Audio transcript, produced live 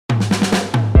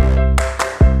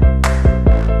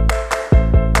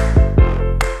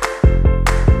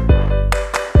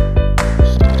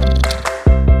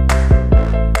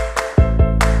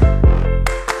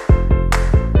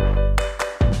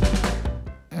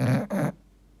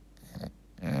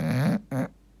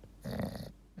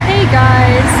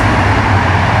guys.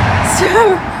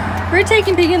 So we're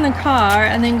taking Piggy in the car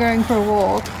and then going for a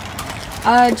walk.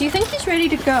 Do you think he's ready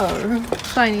to go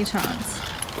by any chance?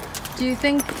 Do you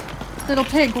think little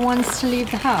pig wants to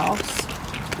leave the house?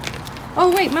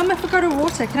 Oh wait, Mama forgot her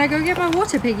water. Can I go get my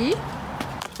water, Piggy?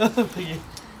 Piggy.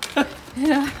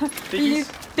 Yeah. Are you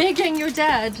begging your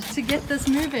dad to get this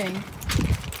moving?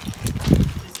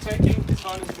 He's taking his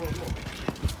harness for a walk.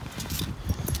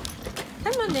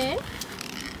 Come on then.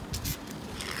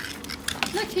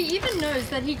 Look, he even knows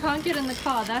that he can't get in the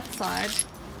car that side.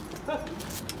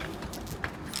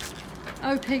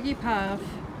 Oh, Piggy Puff.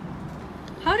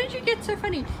 How did you get so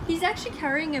funny? He's actually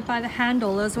carrying it by the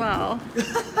handle as well.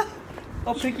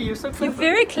 Oh, Piggy, you're so clever. You're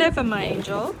very clever, my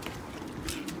angel.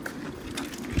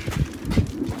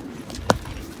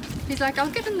 He's like,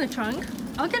 I'll get in the trunk.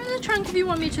 I'll get in the trunk if you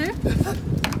want me to.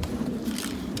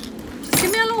 Just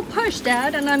give me a little push,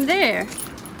 Dad, and I'm there.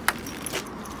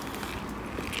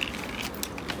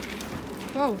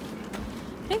 Whoa.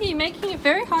 Piggy, you're making it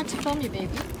very hard to film you,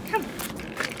 baby. Come.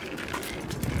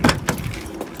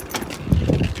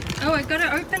 Oh, I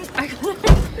gotta open. Yeah,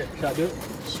 should I do it?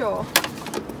 Sure.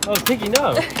 Oh, Piggy,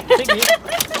 no. Piggy.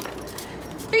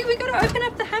 Piggy, we gotta open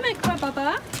up the hammock, my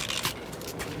baba.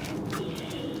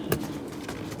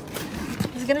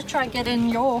 He's gonna try and get in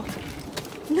your...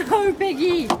 No,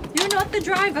 Piggy. You're not the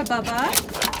driver, baba.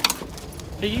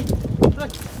 Piggy,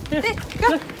 look. Here. There,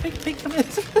 go. Piggy, come here.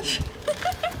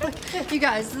 You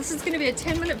guys, this is going to be a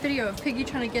 10-minute video of Piggy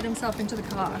trying to get himself into the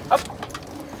car. Up.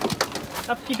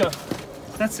 Up you go.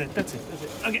 That's it, that's it, that's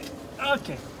it. Okay,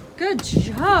 okay. Good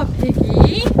job,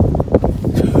 Piggy.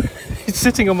 He's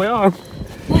sitting on my arm.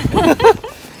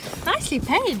 Nicely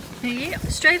paid, Piggy.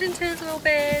 Straight into his little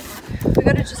bed. We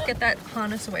got to just get that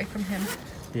harness away from him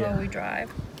while we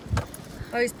drive.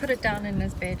 Oh, he's put it down in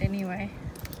his bed anyway.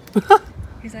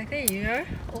 He's like, there you go,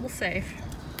 all safe.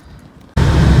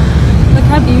 Look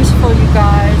how beautiful, you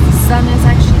guys. The sun is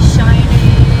actually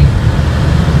shining.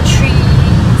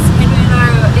 Trees. Henry and I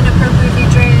are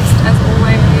inappropriately dressed as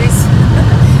always.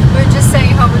 We're just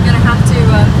saying how we're going to have to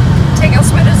take our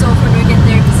sweaters off when we get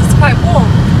there because it's quite warm.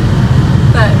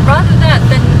 But rather that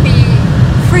than be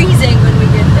freezing when we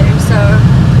get there. So,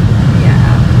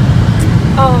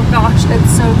 yeah. Oh gosh,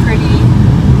 it's so pretty.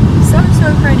 So,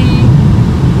 so pretty.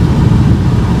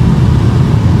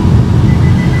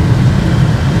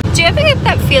 Do you ever get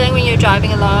that feeling when you're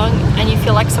driving along and you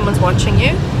feel like someone's watching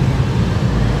you?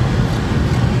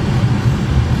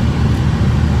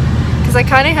 Because I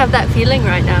kind of have that feeling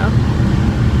right now.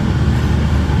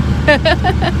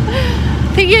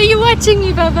 Piggy, are you watching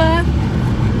me, Bubba?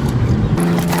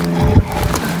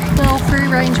 Little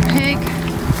free-range pig,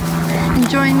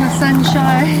 enjoying the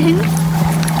sunshine.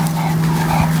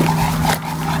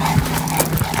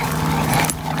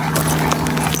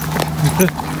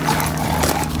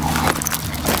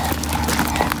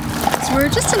 We're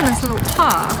just in this little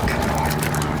park,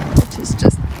 which is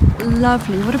just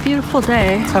lovely. What a beautiful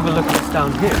day. Let's have a look at what's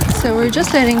down here. So we're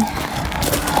just letting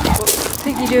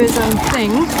Piggy do his own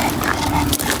thing.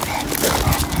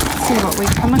 Let's see what we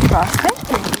come across. Hey,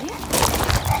 Piggy.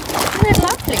 Isn't it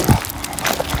lovely?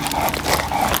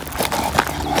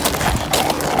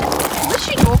 I wish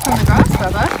you'd walk on the grass,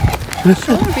 Bubba. I'm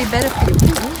sure it would be better for you,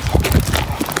 Piggy.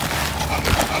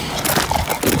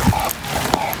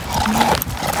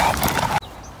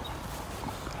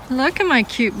 Look at my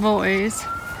cute boys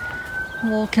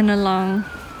walking along.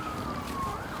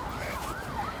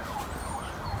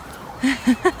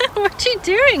 What you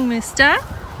doing, mister?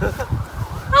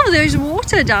 Oh, there's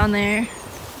water down there. I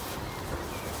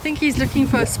think he's looking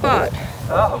for a spot.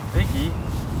 Oh, Piggy.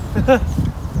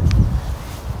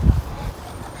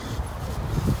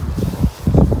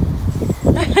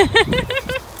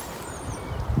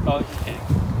 Okay.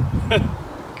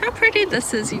 Look how pretty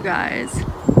this is, you guys.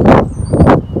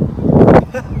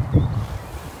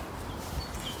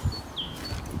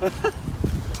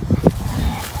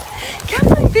 Come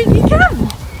on, Piggy, come!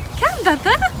 Come,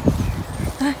 Bubba!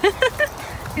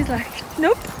 He's like,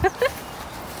 nope.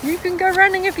 You can go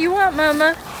running if you want,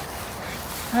 Mama.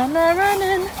 I'm not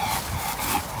running.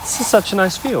 This is such a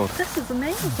nice field. This is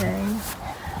amazing.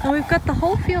 And we've got the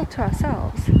whole field to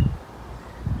ourselves.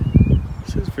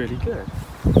 This is really good.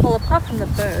 Well, apart from the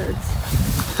birds.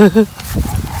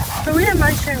 But we don't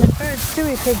mind sharing with birds, do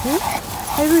we, Piggy?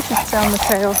 Maybe we should stay on the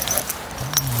trail.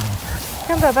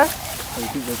 Come, Bubba. Oh, you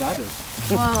think there's adders?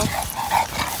 Wow.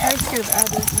 Very scared of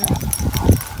adders.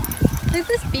 Look at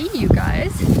this bee, you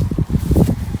guys.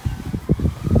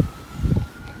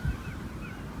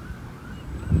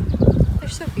 They're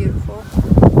so beautiful.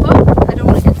 Oh, I don't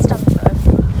want to get stuck though.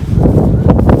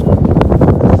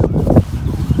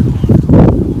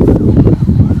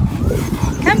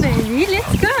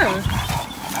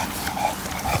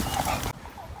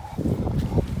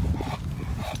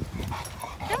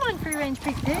 change,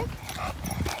 Pig Pig.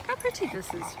 How pretty this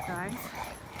is, you guys.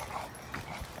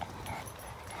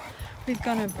 We've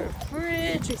gone over a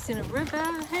bridge, we've seen a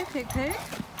river. Hey, Pig Pig.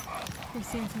 We've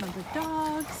seen some of the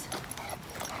dogs.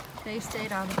 They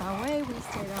stayed out of our way, we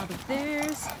stayed out of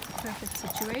theirs. Perfect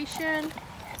situation.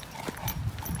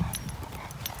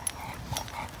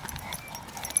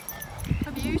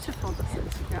 How beautiful this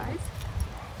is, you guys.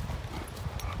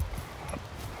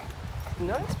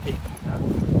 Nice pig.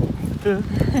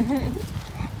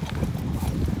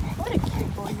 What a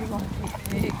cute boy you are, Pig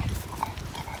Pig.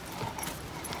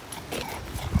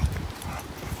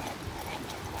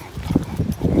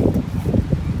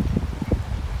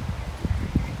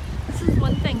 This is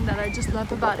one thing that I just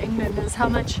love about England is how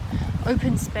much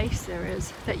open space there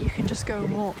is that you can just go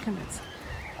and walk, and it's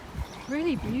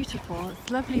really beautiful. It's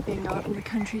lovely being out in the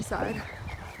countryside.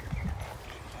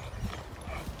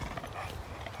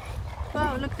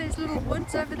 Wow, look, there's little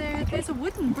woods over there. There's a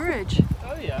wooden bridge.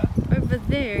 Oh yeah. Over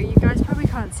there. You guys probably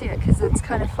can't see it because it's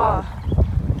kind of far.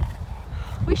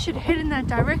 We should head in that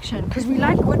direction because we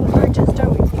like wooden bridges,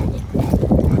 don't we?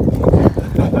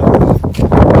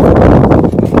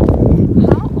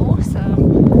 How awesome.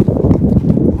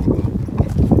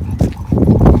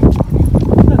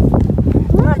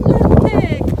 Run, little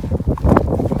pig!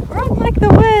 Run like the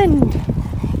wind!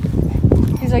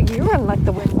 He's like, you run like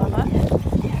the wind, Mama.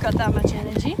 Got that much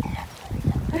energy.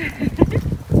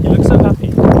 You look so happy.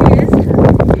 He is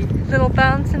happy. Little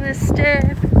bounce in his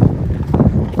step.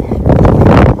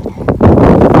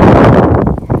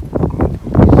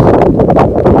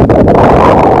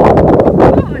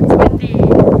 Oh, it's windy.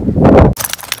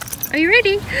 Are you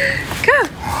ready? Go!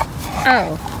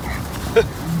 Oh.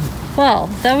 Well,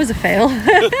 that was a fail.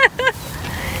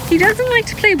 He doesn't like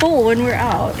to play ball when we're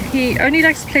out. He only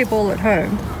likes to play ball at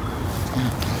home.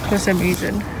 For some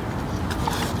reason.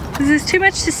 Because there's too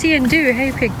much to see and do.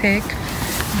 Hey, Pig Pig.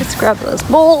 Let's grab this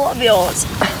ball of yours.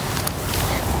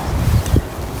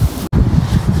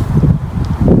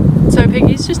 So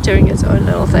Piggy's just doing his own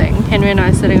little thing. Henry and I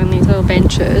are sitting on these little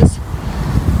benches.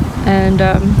 And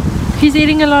he's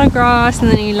eating a lot of grass and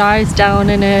then he lies down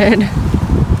in it.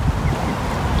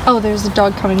 Oh, there's a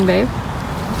dog coming, babe.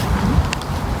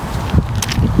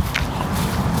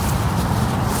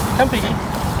 Come, Piggy.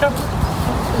 Come.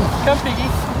 Come, Piggy.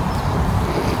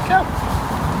 Come.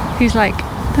 He's like,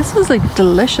 this is a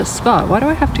delicious spot. Why do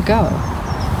I have to go?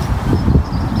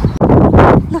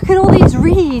 Look at all these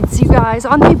reeds, you guys.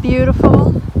 Aren't they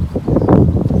beautiful?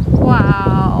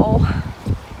 Wow.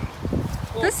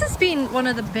 This has been one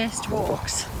of the best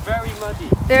walks. Very muddy.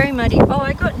 Very muddy. Oh,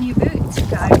 I got new boots, you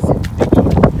guys.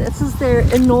 This is their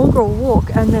inaugural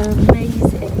walk and they're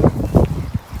amazing.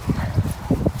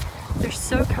 They're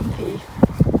so comfy.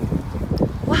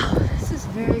 Wow, this is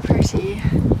very pretty.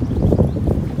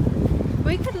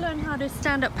 We could learn how to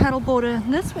stand up paddleboard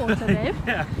in this water, babe.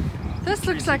 Yeah. This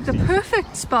looks like the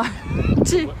perfect spot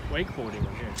to... Wakeboarding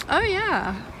on here. Oh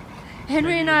yeah.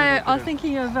 Henry and I are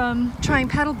thinking of trying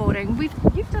paddleboarding.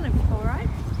 You've done it before, right?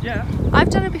 Yeah. I've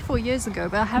done it before years ago,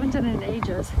 but I haven't done it in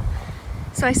ages.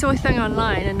 So I saw a thing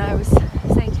online and I was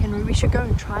saying to Henry, we should go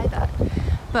and try that.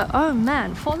 But oh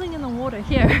man, falling in the water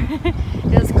here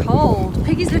is cold.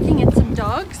 Piggy's looking at some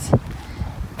dogs.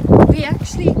 We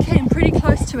actually came pretty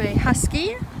close to a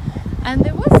husky and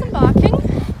there was some barking,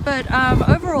 but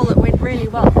overall it went really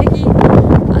well. Piggy,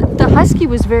 the husky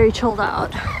was very chilled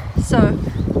out, so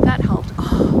that helped.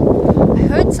 Oh, I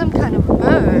heard some kind of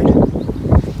bird.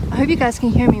 I hope you guys can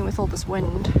hear me with all this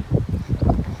wind.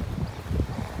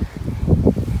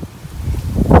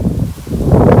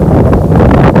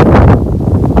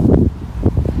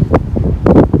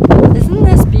 Isn't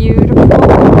this beautiful?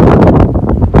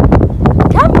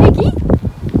 Come, Piggy.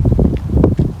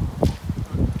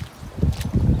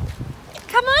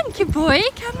 Come on, cute boy,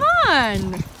 come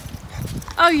on.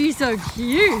 Oh, you're so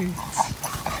cute.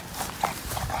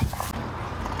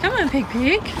 Come on, Pig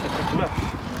Pig.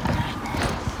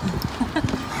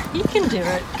 You can do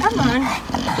it. Come on.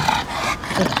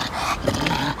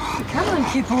 Come on,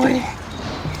 cute boy.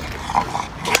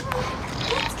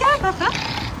 Let's go, Papa.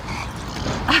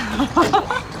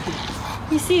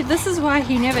 You see, this is why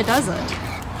he never does it.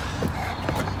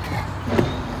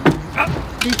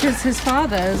 Because his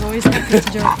father is always happy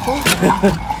to do it for him.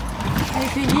 Hey,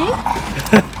 Piggy.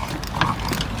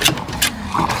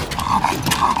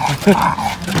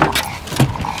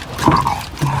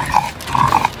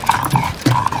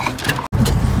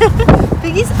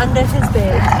 Piggy's under his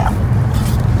bed.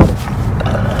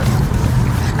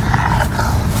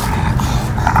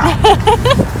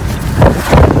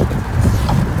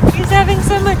 He's having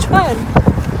so much fun.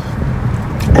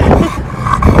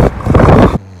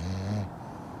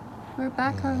 We're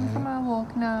back home from our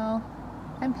walk now,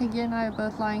 and Piggy and I are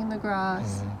both lying in the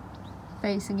grass,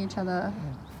 facing each other,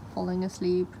 falling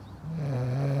asleep.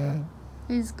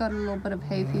 He's got a little bit of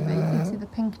hay fever, you can see the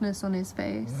pinkness on his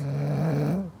face.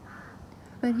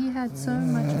 But he had so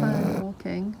much fun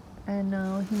walking, and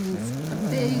now he needs a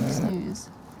big snooze.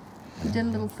 He did a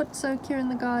little foot soak here in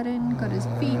the garden, got his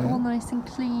feet all nice and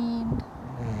cleaned.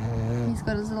 He's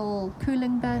got his little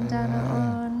cooling bandana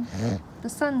on. The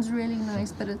sun's really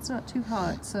nice, but it's not too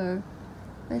hot, so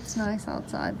it's nice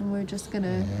outside, and we're just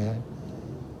gonna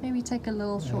maybe take a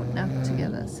little short nap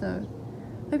together. So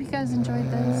hope you guys enjoyed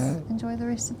this. Enjoy the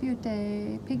rest of your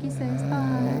day. Piggy says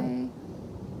bye.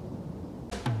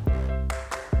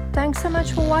 Thanks so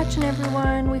much for watching,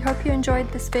 everyone. We hope you enjoyed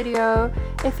this video.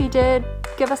 If you did,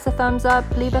 give us a thumbs up,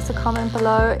 leave us a comment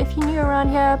below. If you're new around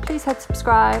here, please hit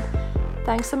subscribe.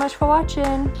 Thanks so much for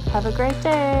watching. Have a great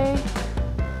day.